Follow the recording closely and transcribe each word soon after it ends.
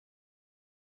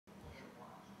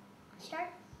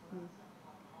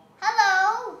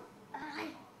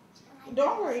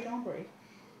Don't worry, don't worry.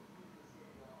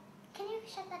 Can you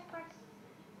shut that part?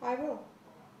 I will.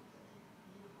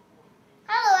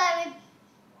 Hello, everybody.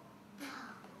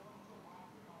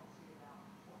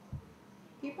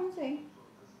 Keep on saying.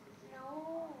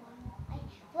 No, my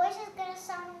voice is gonna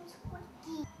sound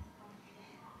squeaky.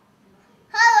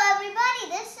 Hello, everybody.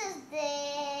 This is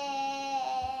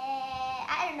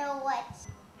I don't know what.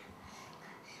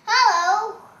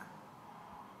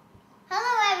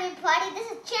 Hello, everybody.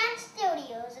 This is Chance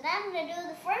Studios, and I'm gonna do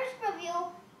the first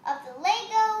review of the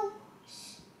Lego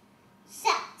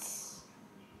sets.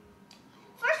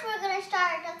 First, we're gonna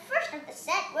start the first of the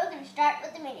set. We're gonna start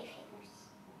with the minifigures.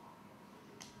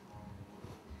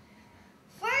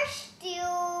 First, you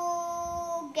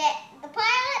get the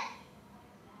pilot.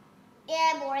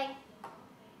 Yeah, boring.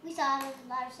 We saw him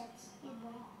in a lot of sets. He's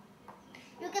boring.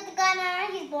 You get the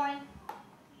gunner. He's boring.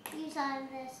 You saw him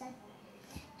in this set.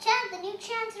 The new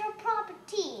Chancellor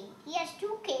Property. He has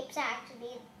two capes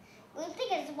actually. We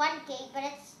think it's one cape, but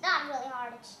it's not really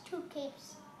hard. It's two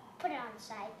capes. Put it on the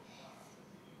side.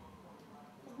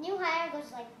 His new hire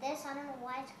goes like this. I don't know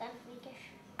why it's kind of freakish.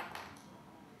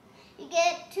 You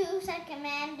get two Sun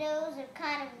Commandos. They're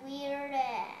kind of weird.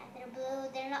 They're blue.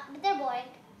 They're not, but they're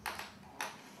boring.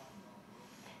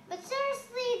 But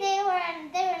seriously, they were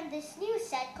in this new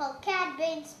set called Cad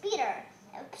Bane Speeder.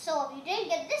 So if you didn't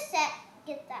get this set,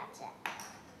 get that set.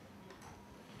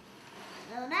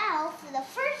 So now for the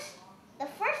first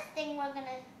thing we're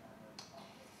gonna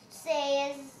say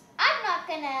is I'm not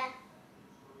gonna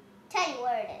tell you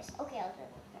where it is. Okay, I'll do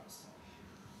it first.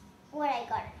 Where I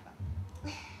got it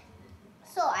from.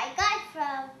 So I got it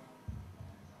from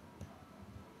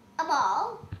a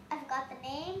mall. I forgot the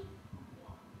name.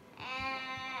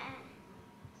 And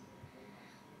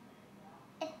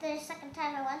it's the second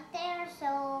time I went there,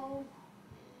 so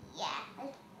yeah.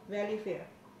 Valley Fair.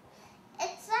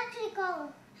 It's actually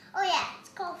called, oh yeah, it's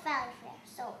called Valley Fair.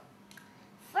 So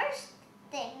first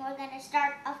thing, we're gonna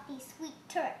start off these sweet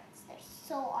turrets. They're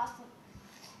so awesome.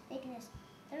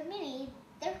 They're mini,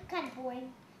 they're kind of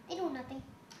boring. They do nothing.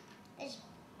 They're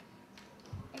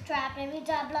trapped and we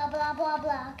blah blah blah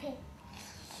blah. Okay,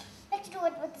 let's do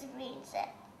it with the green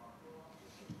set.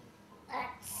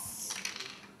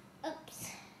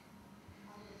 Oops.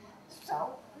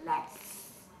 So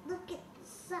let's look at the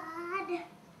side.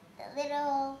 The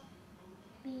little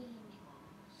bean.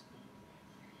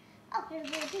 Oh, here's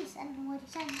a little piece. I don't know what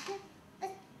he's trying to do.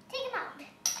 Let's take him out.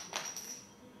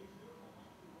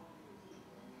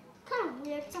 Kind of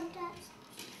weird sometimes.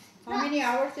 How many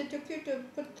hours it took you to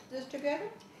put this together?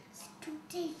 It's 2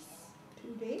 days.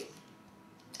 2 days?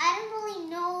 I don't really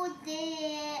know the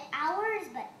hours,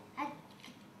 but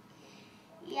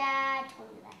yeah, I told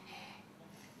you that.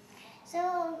 So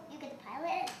you get the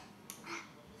pilot.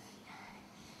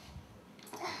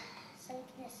 So you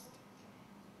can just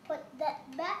put that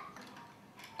back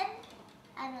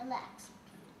and relax.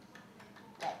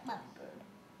 Like my bird.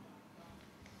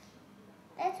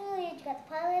 That's really it. You got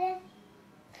the pilot in.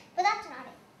 But that's not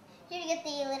it. Here you get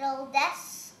the little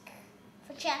desk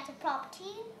for Chancellor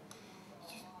Property.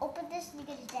 Just open this and you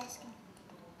get his desk.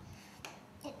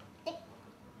 You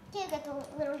get the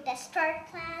little desk start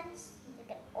plans. You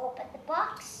can open the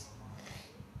box.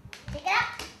 Take it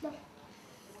out.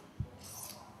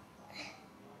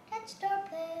 That's Death Star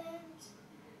plans.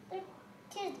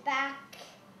 Here's the back,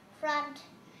 front.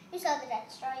 You saw the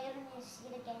Death Star. You don't need to see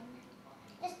it again.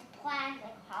 Just the plan,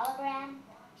 like hologram.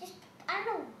 I don't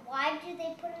know why do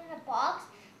they put it in a box.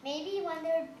 Maybe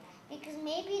because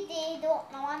maybe they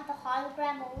don't want the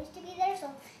hologram always to be there,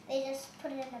 so they just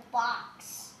put it in a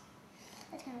box.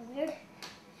 That's kind of weird. I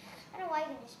don't know why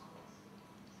you just.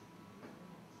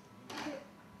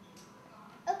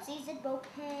 Oopsies, it broke.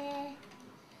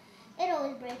 It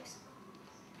always breaks.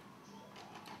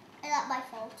 It's not my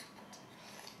fault.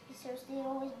 Seriously, it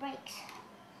always breaks.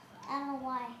 I don't know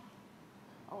why.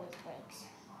 Always breaks.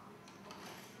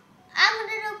 I'm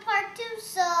gonna do part 2,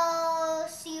 so